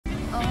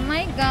Oh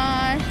my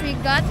gosh, we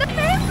got the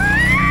paper!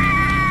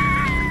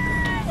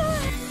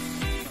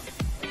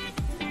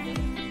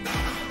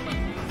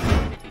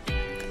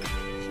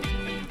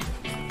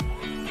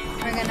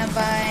 We're gonna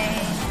buy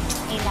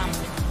a lamp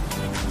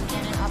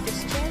and an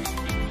office chair.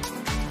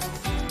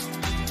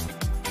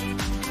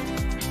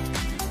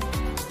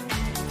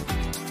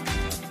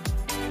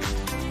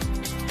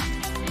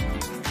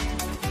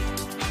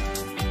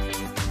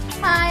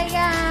 Hi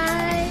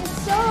guys!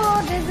 So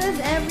this is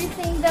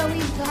everything that we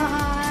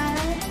got.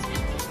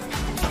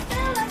 The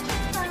electric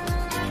fan,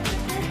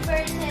 this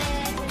version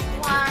is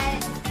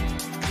white.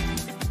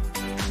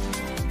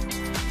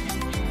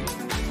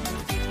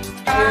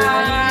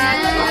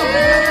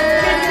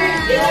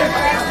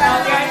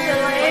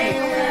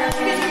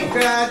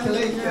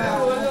 Congratulations!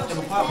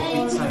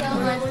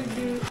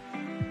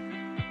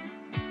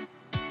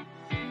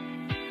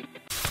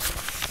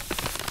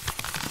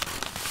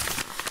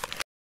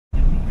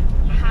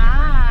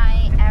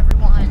 Hi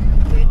everyone,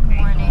 good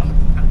morning.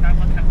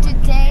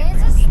 Today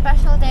is a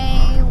special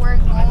day. We're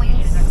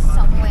going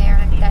somewhere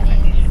that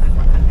is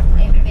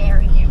a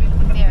very,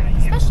 very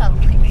special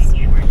place.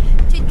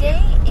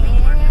 Today is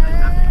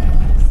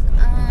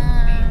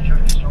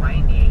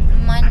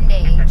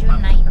Monday, June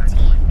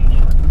 19th.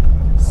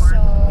 So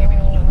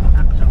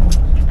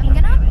I'm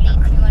gonna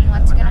update you on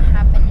what's gonna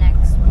happen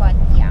next. But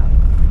yeah,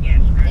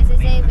 this is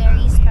a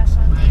very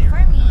special day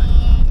for me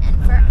and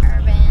for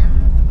Urban,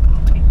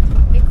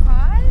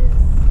 because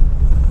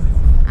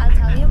I'll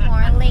tell you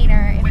more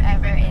later if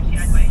ever it's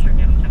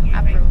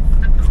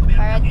approved.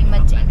 Para di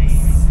ma-jinx.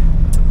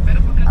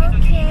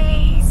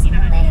 Okay, see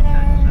you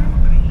later.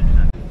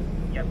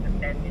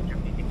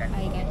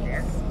 Hi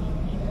guys.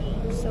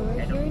 So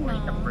we're here now.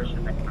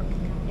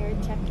 They're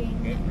checking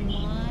my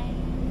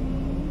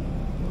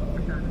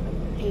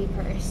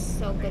papers.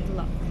 So good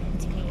luck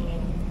to me.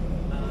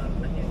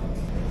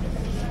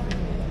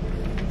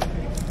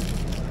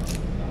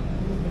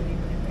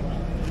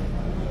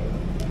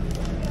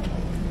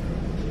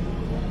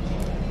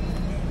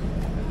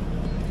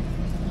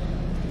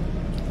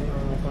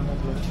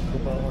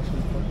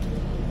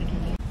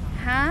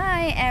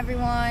 Hi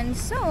everyone.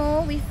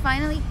 So we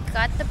finally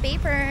got the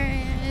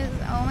papers.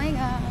 Oh my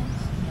gosh.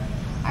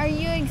 Are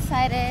you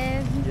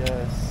excited?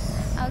 Yes.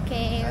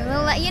 Okay,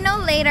 we'll let you know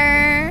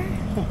later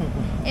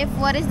if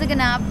what is the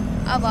ganap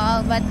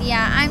about. But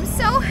yeah, I'm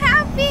so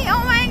happy.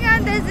 Oh my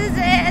god, this is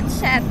it.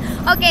 Shit.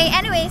 Okay,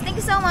 anyways, thank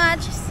you so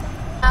much.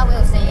 I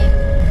will sing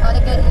all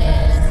the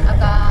goodness of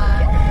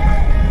God.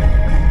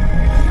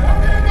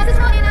 This is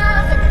running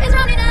after, it's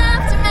running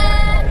after me.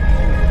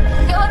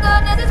 Your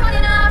goodness is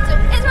running after,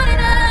 it's running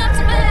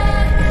after me.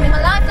 With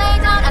my life laid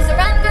down, I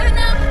surrender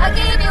now. I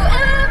give you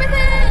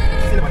everything.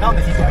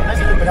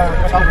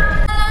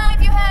 Life,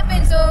 you have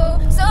been so,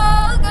 so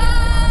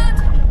good.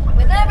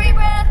 With every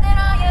breath that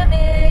I am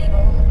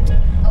able,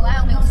 oh,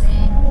 I will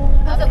sing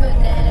of the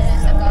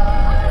goodness of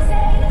God.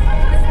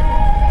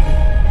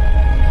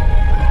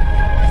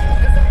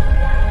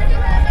 You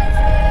have been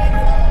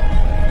faithful.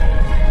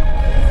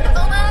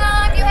 All my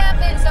life, you have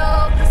been so,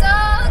 so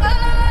good.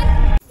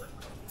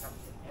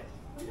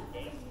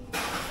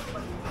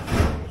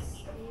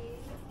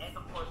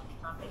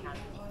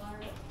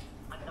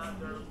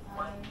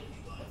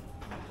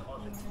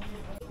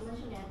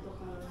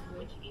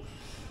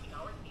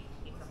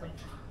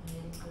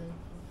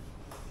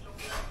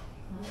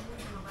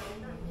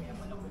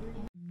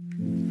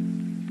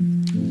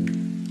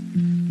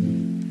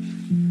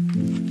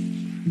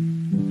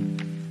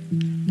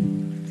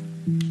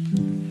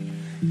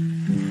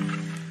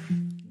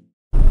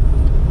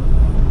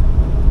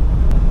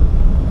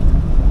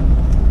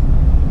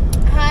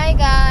 Hi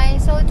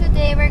guys, so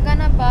today we're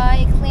gonna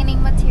buy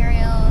cleaning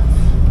materials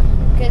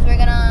because we're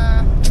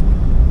gonna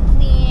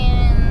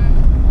clean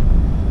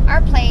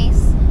our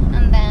place,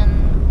 and then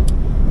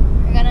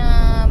we're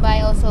gonna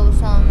buy also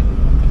some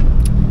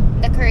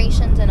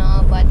decorations and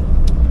all, but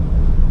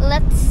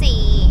let's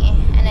see,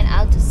 and then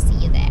I'll just see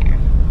you there.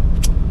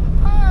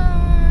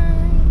 Hi!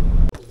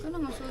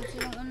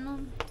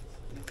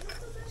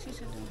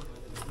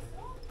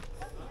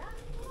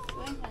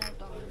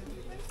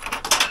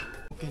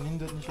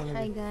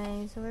 Hi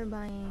guys, so we're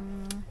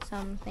buying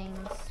some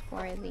things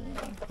for the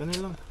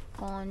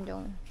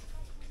condo.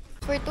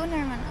 For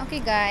toner man. Okay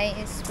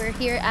guys, we're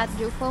here at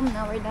Jufom.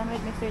 Now we're done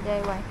with Mr.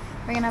 DIY.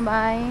 We're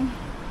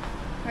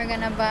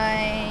gonna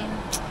buy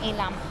a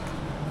lamp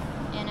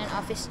and an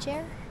office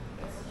chair.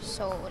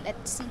 So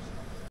let's see.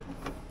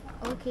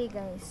 Okay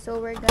guys, so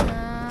we're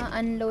gonna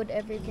unload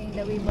everything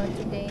that we bought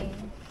today.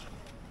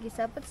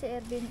 Gisapat si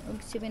Ervin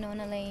ug si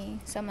Winonah Lei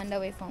sa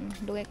Mandaway Farm.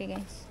 Dugay kay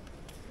guys.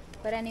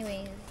 But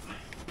anyways,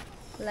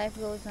 life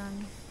goes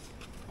on.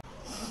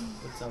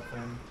 What's up,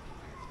 fam?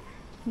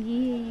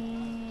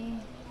 Yeah,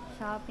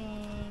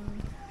 shopping,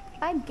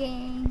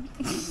 pagking.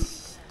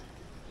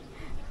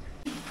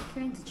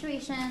 Current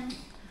situation,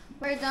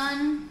 we're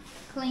done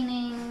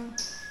cleaning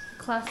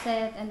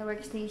closet and the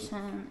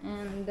workstation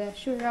and the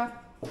shoe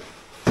rack.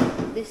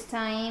 This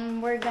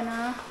time we're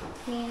gonna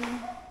clean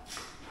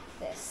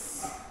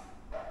this.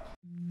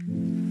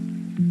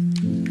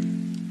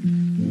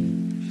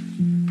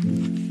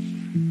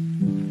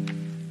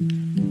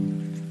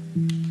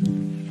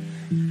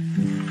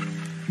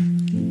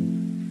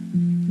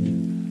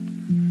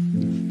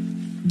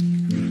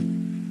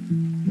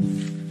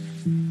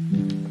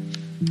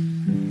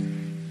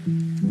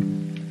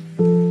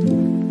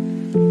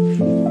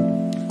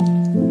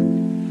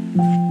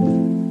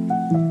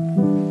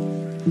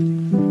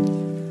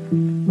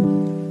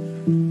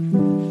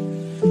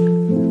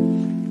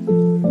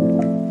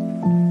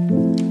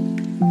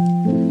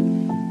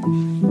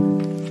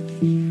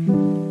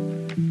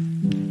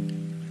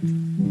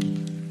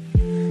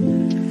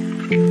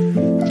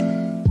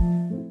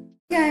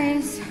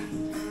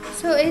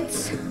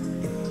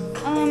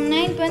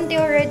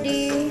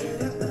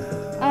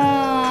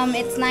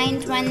 It's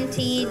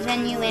 9:20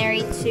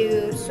 January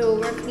 2, so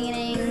we're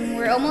cleaning.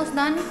 We're almost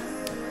done.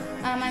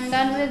 I'm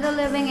done with the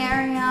living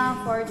area.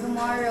 For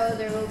tomorrow,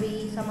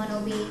 someone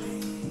will be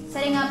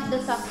setting up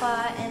the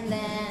sofa, and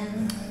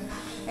then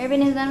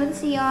everything is done with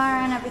the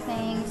CR and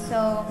everything.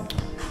 So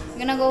we're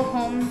gonna go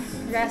home,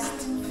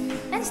 rest,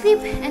 and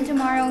sleep, and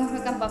tomorrow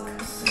we come back.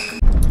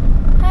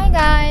 Hi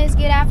guys,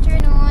 good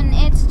afternoon.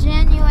 It's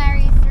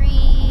January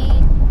 3,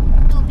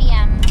 2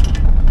 p.m.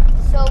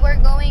 So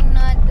we're going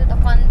not to the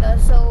condo.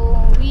 So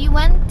we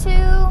went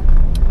to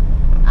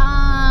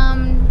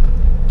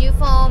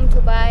Foam to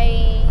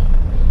buy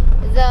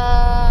the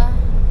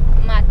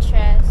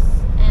mattress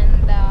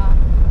and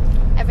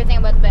everything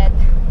about bed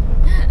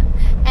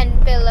and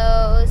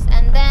pillows,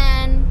 and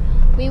then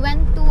we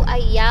went to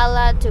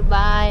Ayala to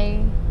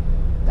buy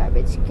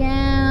garbage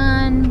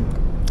can,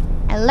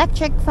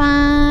 electric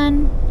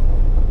fan,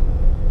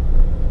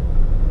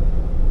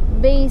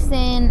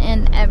 basin,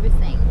 and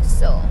everything.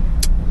 So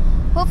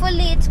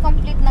hopefully it's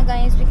complete na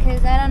guys,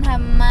 because I don't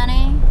have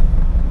money.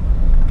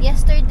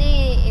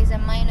 Yesterday is a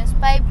minus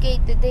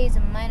 5k, today is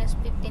a minus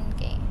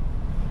 15k.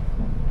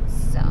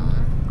 So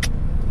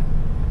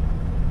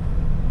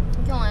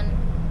yun,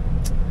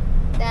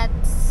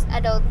 that's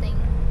adulting.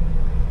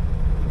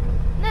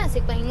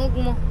 Nasik pahingog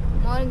mo.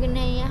 More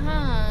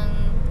ganayahang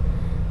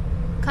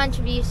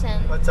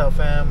contribution. What's up,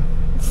 fam?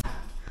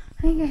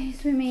 Hi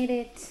guys, we made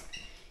it.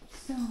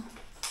 So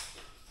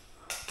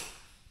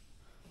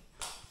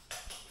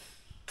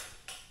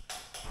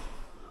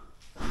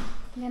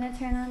I'm gonna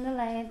turn on the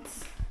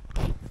lights.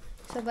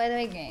 So by the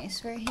way guys,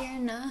 we're here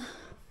now,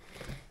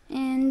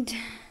 and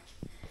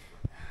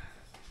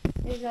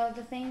these are all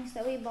the things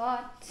that we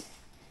bought.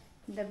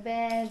 The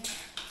bed,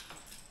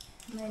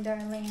 my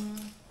darling.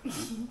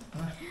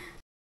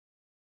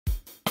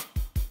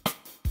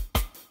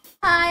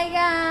 Hi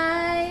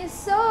guys,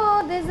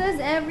 so this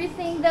is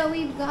everything that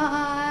we've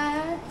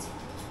got.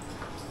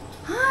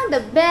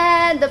 The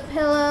bed, the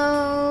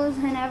pillows,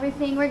 and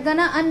everything. We're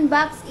gonna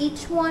unbox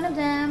each one of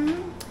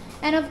them.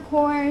 And of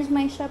course,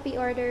 my Shopee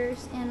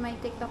orders and my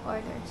TikTok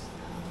orders.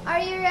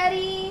 Are you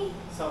ready?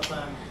 What's up,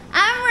 fam?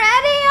 I'm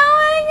ready! Oh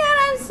my god,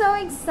 I'm so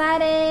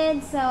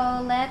excited.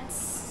 So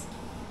let's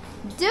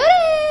do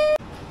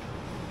it!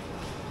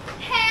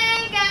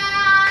 Hey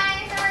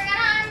guys! So we're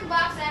gonna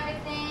unbox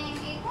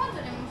everything. What's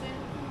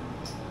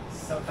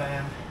up,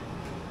 fam?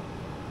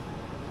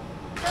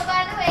 So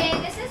by the way,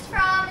 this is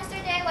from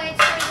Mr. DIY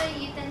for the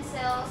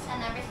utensils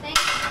and everything.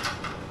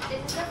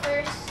 This is the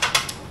first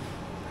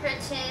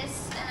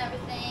purchase and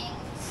everything.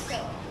 So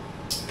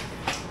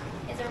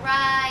it's a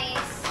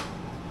rice,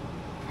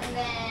 and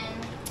then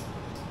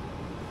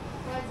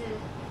what is it?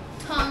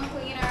 Tongue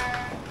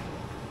cleaner.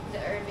 The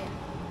Urban.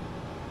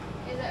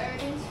 Is the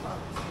Urban's fault.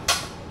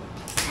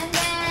 And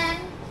then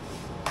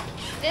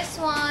this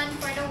one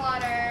for the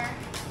water.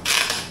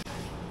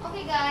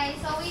 Okay guys,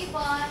 so we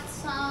bought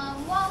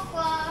some wall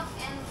cloth,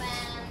 and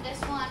then this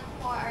one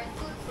for our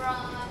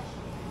toothbrush.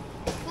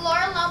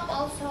 Floor lamp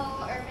also,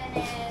 Urban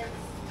is.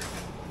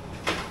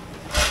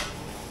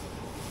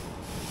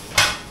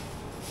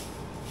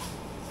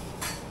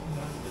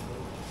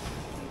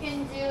 You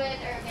can do it,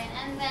 Urban.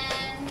 And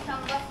then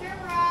some butter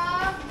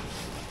rub.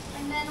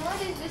 And then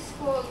what is this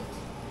called?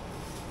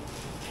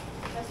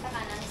 Basta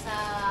kanan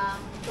sa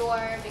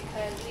door,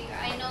 because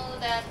I know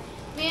that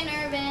me and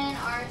Urban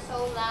are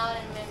so loud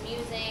and with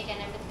music and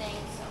everything,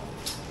 so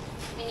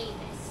we need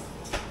this.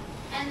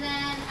 And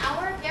then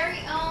our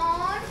very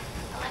own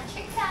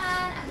electric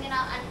fan. I'm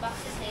gonna unbox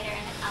this later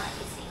and I'll let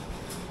you see.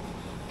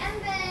 And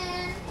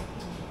then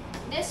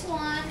this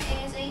one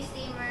is a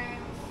steamer.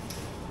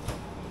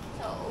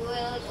 So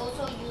we'll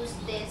also use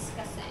this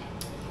kasi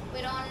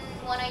we don't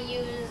want to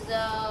use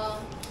the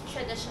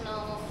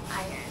traditional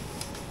iron.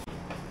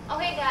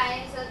 Okay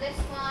guys, so this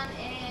one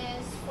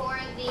is for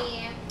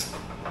the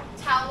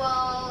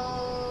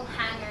towel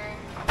hanger.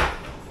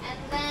 And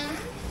then,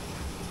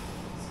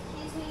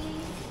 excuse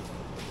me,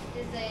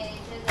 this is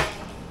a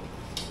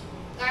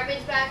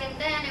garbage bag, and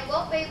then a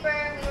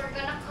wallpaper. We were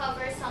gonna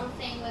cover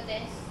something with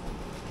this.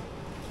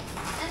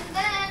 And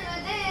then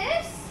with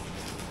this,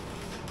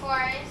 of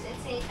course,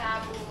 it's a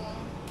taboo.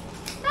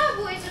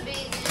 Taboo is a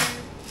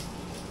basin.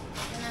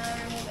 And I'll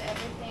remove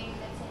everything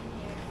that's in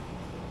here.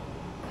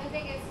 I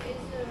think it's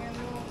to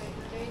remove it,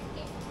 the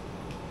dirty.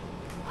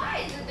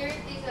 Why is it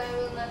dirty, so I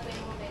will not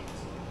remove it.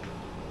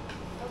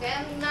 Okay,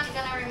 I'm not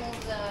gonna remove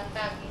the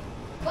tagging.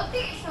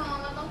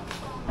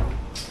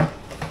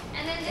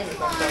 And then this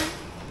one,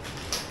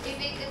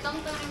 itong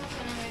mo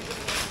siya na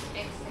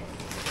excess.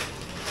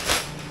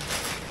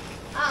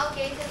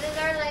 Okay, so these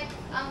are like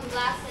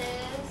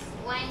glasses,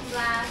 wine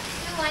glass,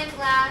 2 wine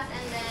glass,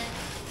 and then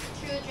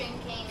true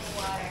drinking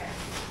water.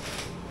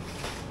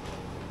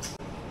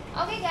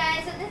 Okay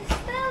guys, so this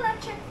is the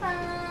electric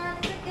fan.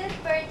 It's a good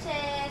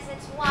purchase.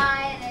 It's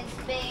white and it's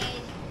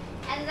beige.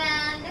 And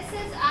then this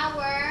is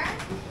our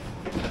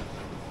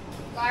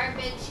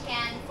garbage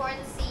can for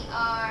the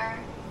CR.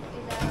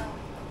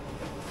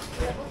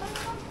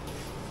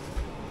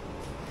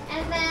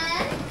 And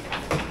then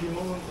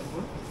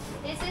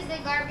this is the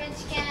garbage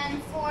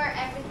can for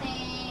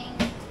everything.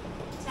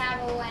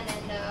 Towel and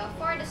then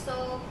for the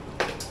soap.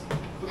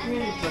 And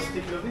then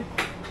plastic lobby.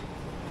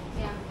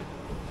 yeah.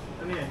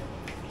 Ano yan?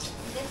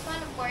 This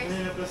one of course. Ano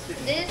yung plastic?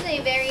 This is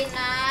a very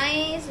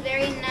nice.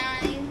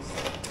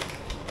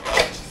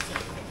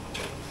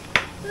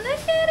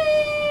 Look at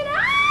it!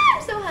 Ah,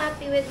 I'm so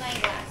happy with my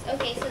glass.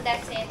 Okay, so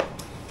that's it.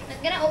 I'm not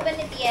gonna open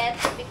it yet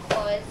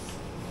because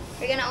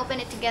we're gonna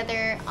open it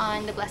together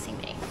on the blessing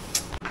day.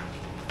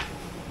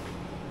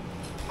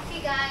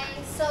 Okay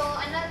guys, so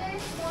another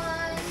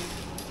one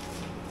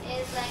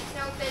is like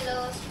throw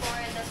pillows for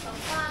the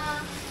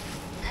sofa.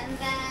 And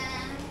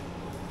then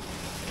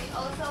we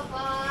also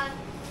bought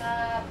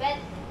the bed.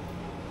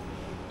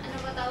 Ano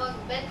ba tawag?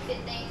 Bed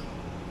fitting.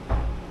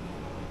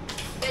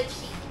 Bed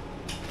sheet.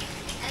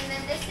 And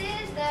then this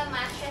is the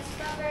mattress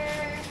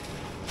cover.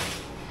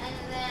 And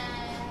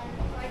then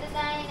for the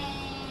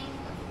dining,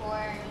 of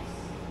course.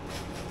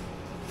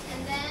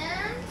 And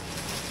then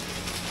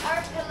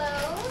our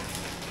pillows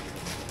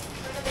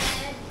for the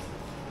bed.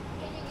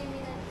 Can you give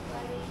me that,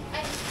 buddy?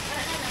 No.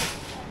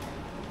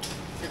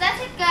 So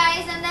that's it,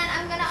 guys. And then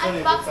I'm gonna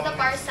unbox the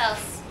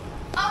parcels.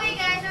 Okay,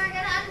 guys, we're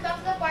gonna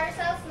unbox the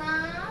parcels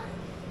now.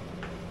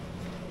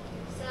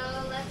 So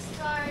let's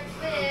start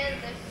with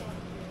this one.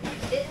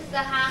 This is the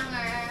hanger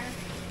and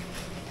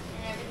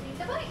everything.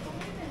 Sabay,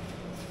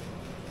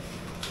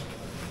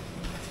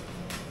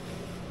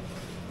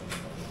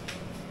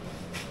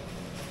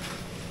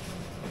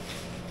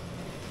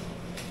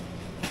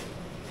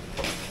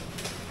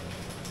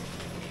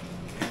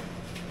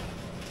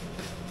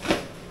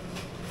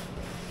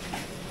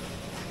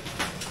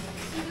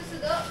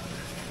 sudo.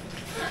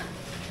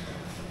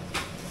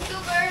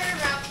 Super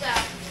wrapped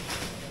up.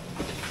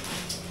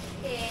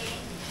 Okay.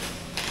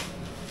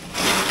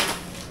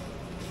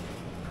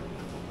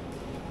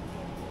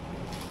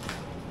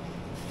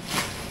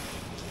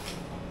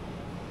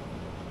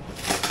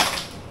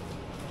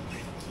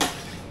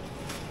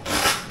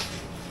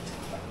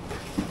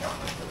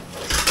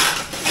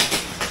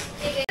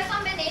 Okay, a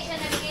combination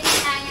of kitty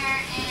hanger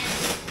and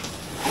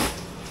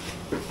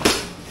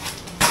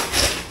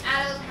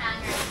adult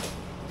hanger.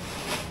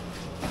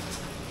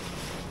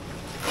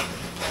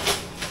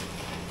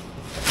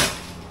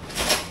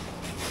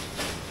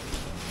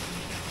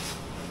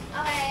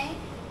 Okay.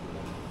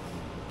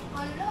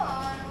 Hello,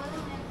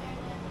 walang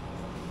internet.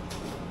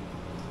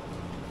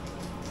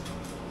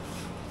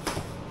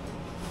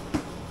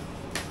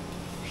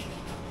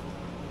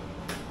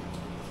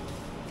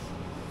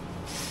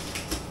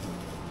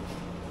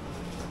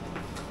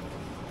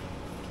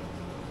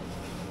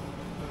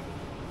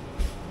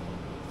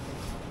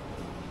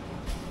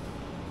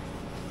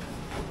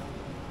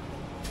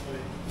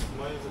 Wait,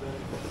 why is it that?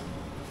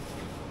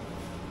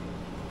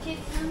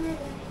 Kids hanger.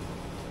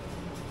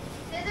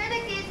 These are the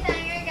kids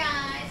hanger,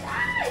 guys.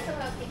 Ah, I'm so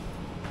happy.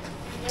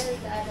 This is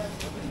the adult.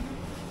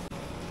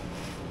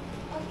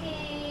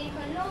 Okay,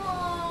 hello.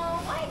 Oh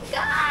my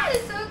God,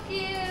 it's so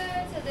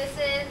cute. So this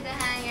is the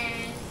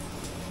hangers.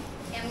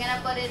 Okay, I'm gonna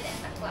put it in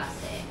the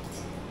closet.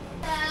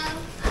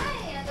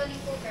 Ito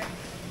yung cooker.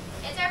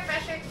 It's our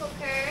pressure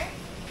cooker.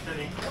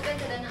 Ano? Open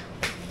to the na.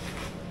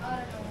 Oh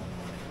no.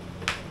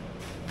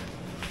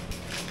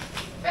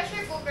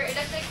 Pressure cooker,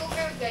 electric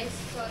cooker, guys.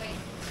 Sorry.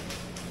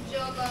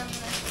 Joke on.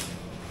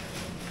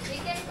 We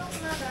can cook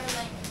na,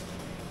 darling.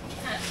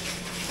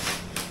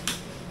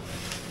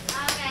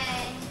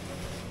 Okay.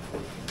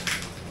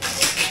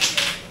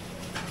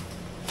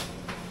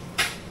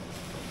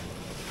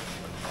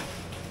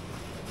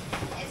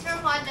 It's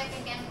from Hotdeck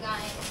again,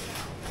 guys.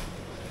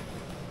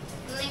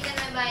 Link in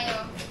my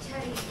bio.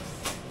 Cherries.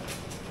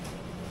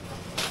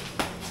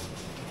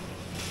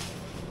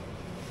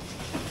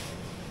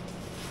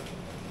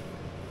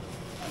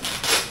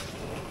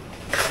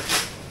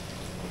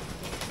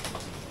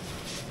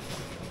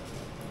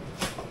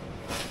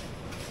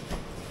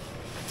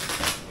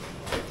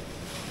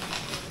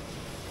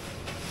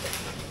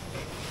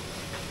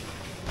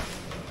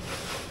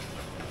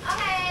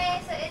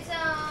 Okay, so it's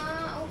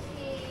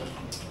okay.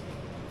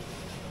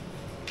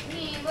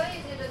 Me, why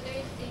is it a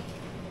dirty?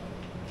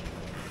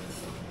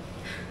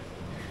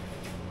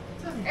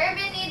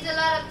 Urban needs a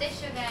lot of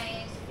tissue,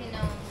 guys. You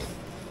know.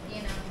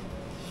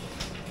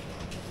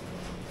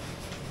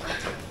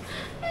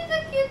 It's a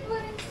cute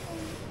one.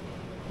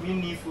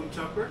 Mini food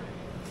chopper?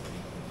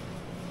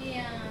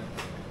 Yeah.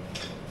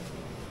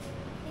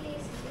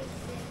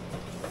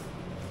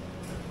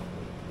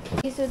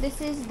 Okay, so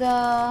this is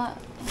the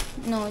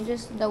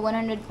just the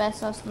 100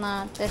 pesos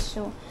na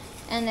tissue,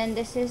 and then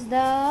this is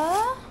the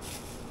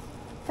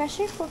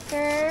pressure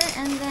cooker,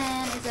 and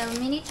then it's a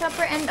mini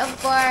chopper, and of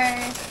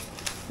course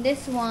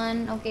this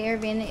one. Okay,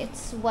 Irvin,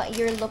 it's what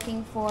you're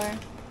looking for.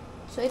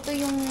 So ito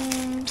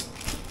yung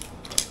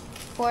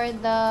for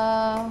the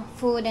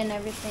food and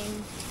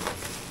everything.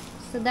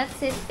 So that's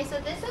it. Okay, so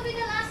this will be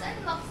the last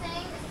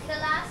unboxing. This is the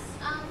last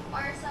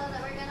parcel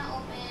that we're gonna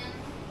open.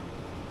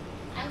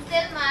 I'm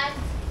still mad,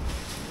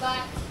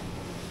 but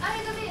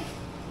gabi.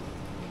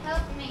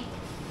 Help me.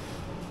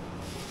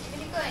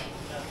 Ibili ko eh.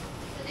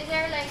 So these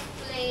are like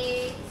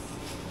plates,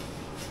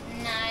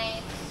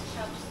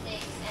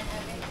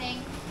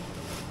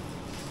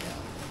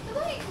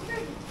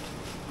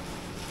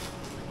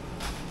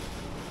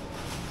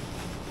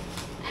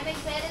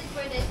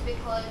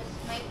 because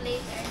my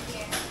plates are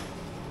here.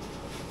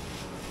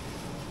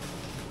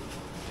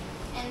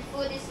 And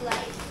food is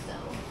light, so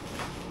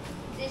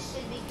this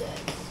should be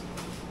good.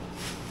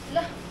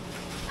 Look,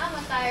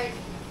 I'm tired.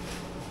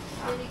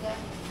 Really good.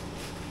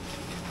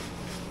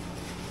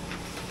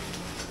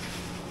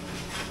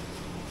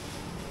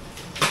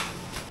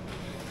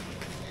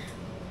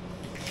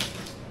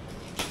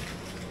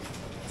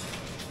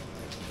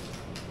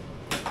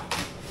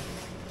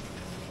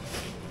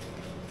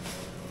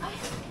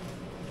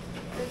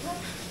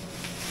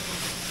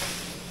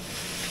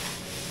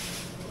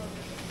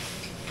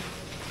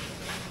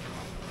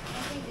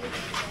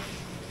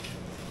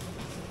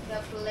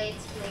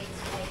 Plates.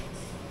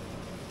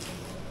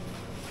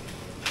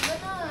 I'm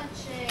gonna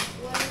check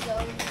what is the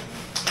order.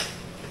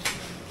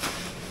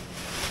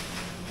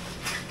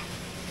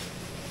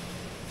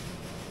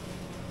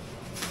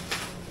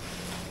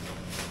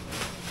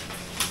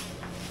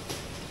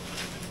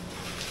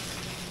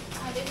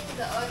 This is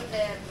the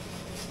order.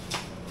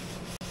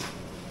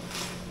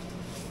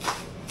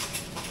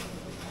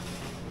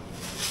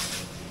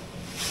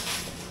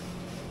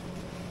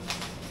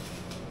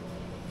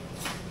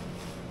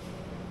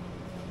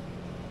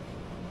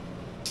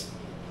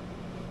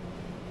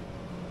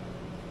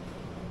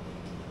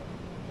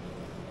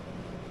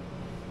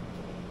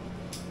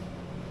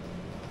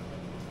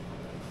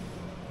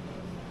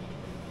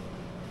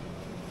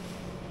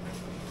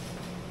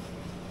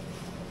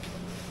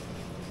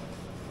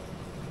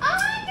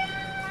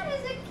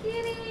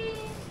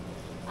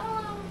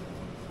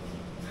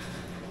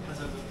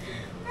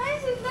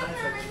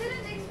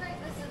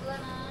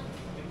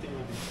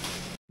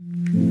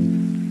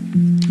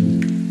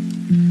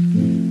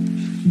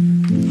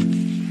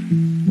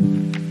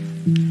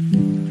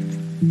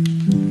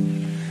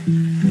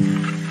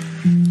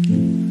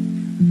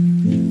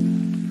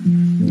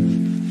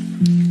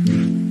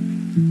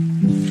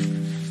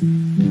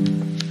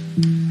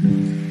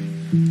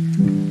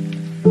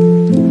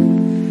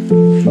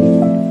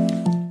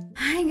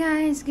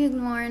 Good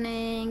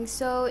morning.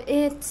 So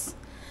it's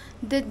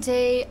the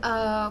day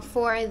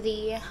for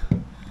the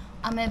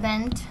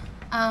event.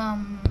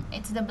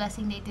 It's the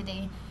blessing day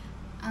today.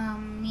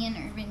 Me and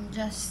Irvin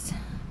just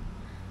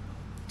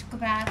took a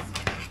bath.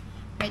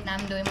 Right now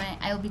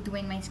I'll be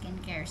doing my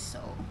skincare,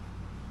 so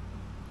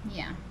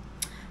yeah.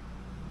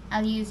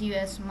 I'll use you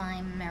as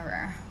my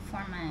mirror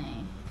for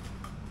my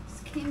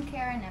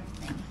skincare and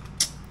everything.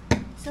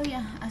 So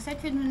yeah, I'll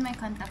start with my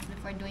contacts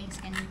before doing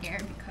skincare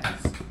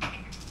because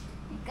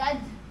God,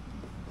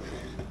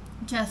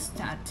 just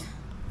that.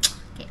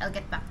 Okay, I'll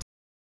get back.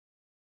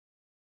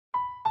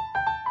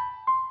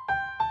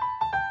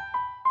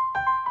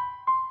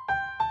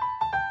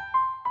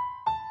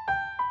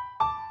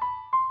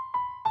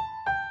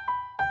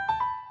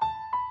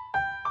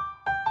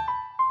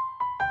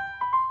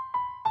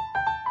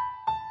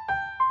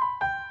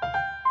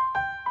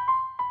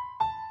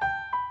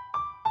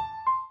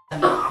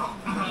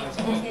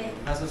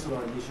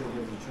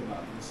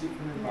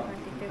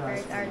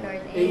 Our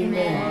Lord.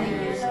 Amen.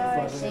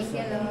 Thank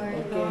you,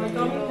 Lord.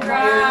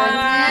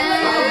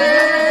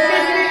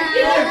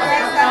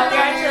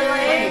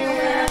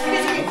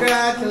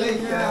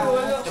 Congratulations.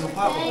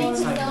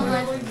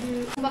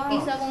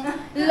 Bakisa kong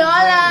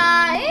Lola!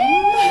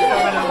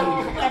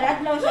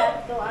 Karatlaw siya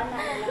to,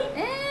 anak.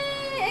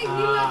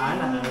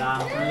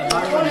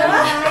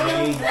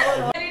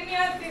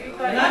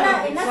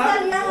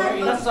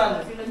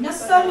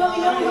 Nasal yung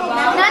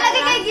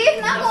nalagay kay gift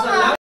na ako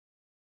nga.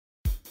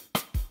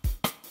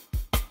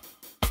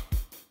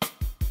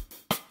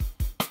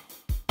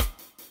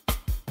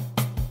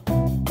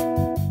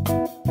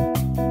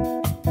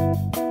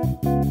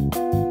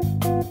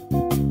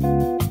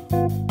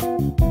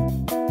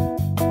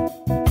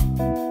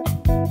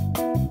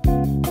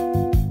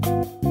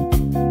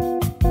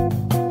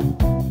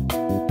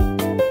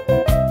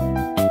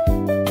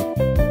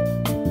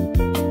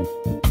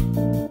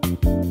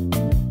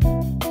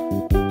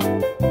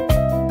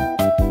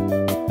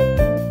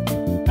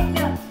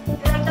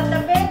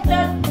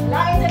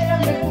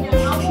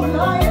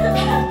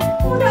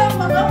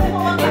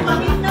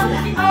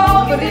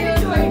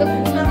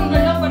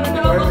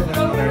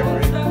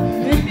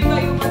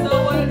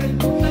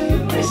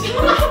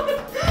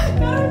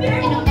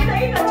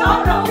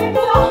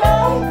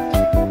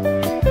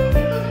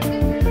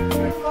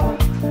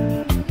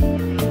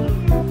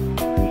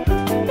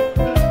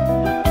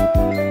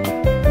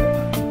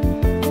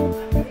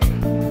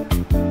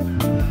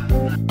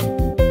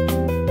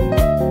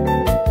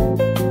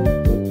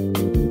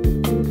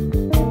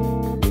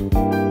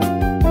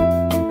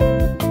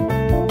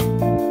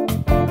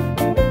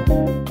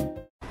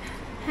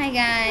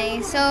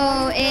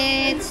 So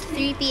it's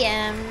 3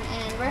 p.m.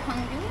 and we're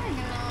hungry. We're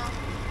gonna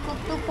cook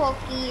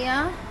tteokbokki.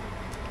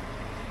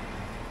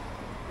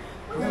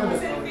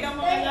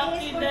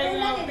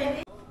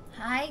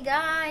 Hi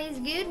guys,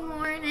 good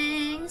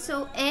morning.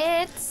 So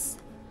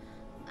it's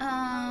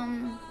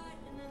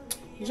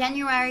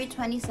January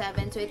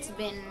 27. So it's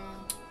been,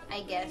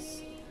 I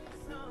guess,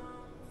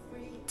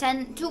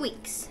 2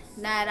 weeks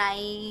that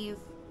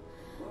I've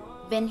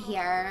been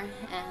here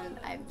and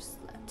I've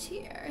slept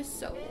here,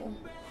 so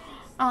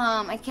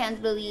I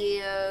can't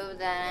believe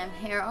that I'm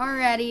here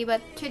already.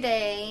 But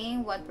today,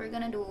 what we're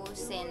gonna do,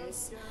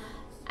 since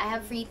I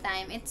have free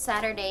time, it's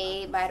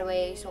Saturday by the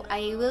way, so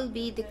I will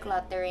be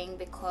decluttering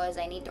because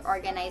I need to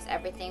organize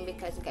everything.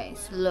 Because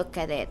guys, look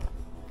at it,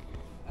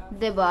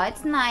 diba?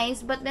 It's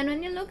nice, but then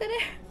when you look at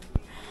it,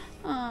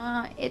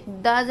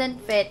 it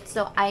doesn't fit.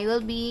 So I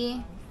will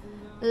be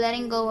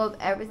letting go of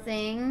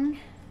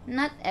everything.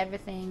 Not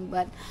everything,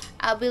 but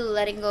I'll be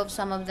letting go of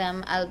some of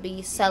them. I'll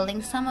be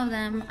selling some of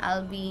them.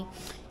 I'll be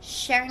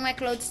sharing my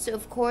clothes to,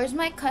 of course,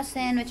 my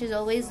cousin, which is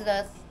always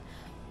the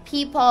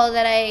people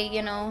that I,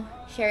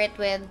 share it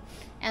with.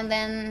 And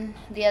then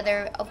the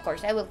other, of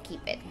course, I will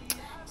keep it.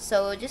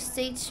 So just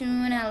stay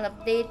tuned. I'll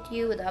update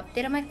you with the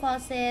update of my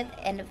closet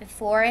and the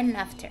before and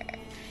after.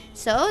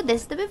 So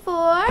this is the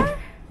before.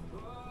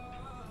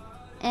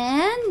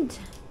 And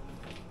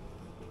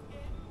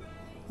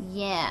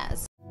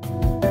yes.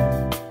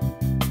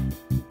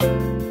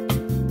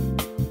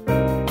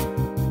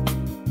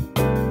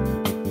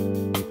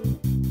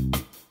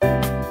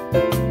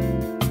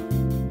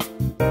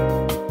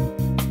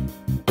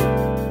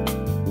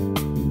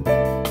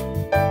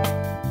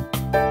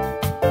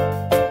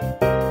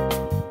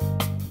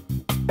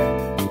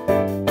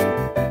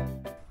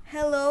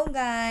 Hello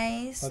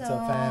guys. What's so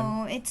up,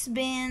 fam? It's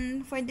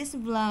been, for this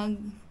vlog,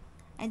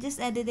 I just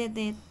edited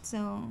it.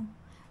 So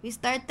we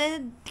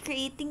started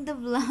creating the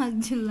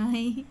vlog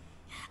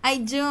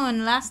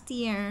June last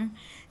year.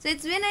 So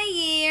it's been a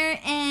year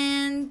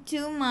and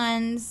 2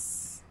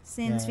 months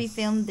since we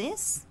filmed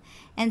this,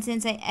 and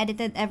since I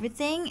edited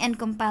everything and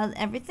compiled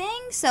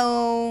everything.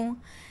 So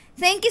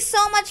thank you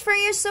so much for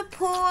your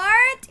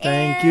support.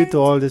 Thank you to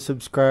all the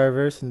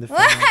subscribers and the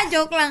fans.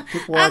 Joke lang.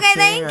 Keep Okay, watching.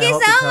 thank I you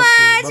hope so it helps you.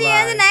 much. See you in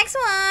Bye-bye. the next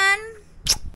one.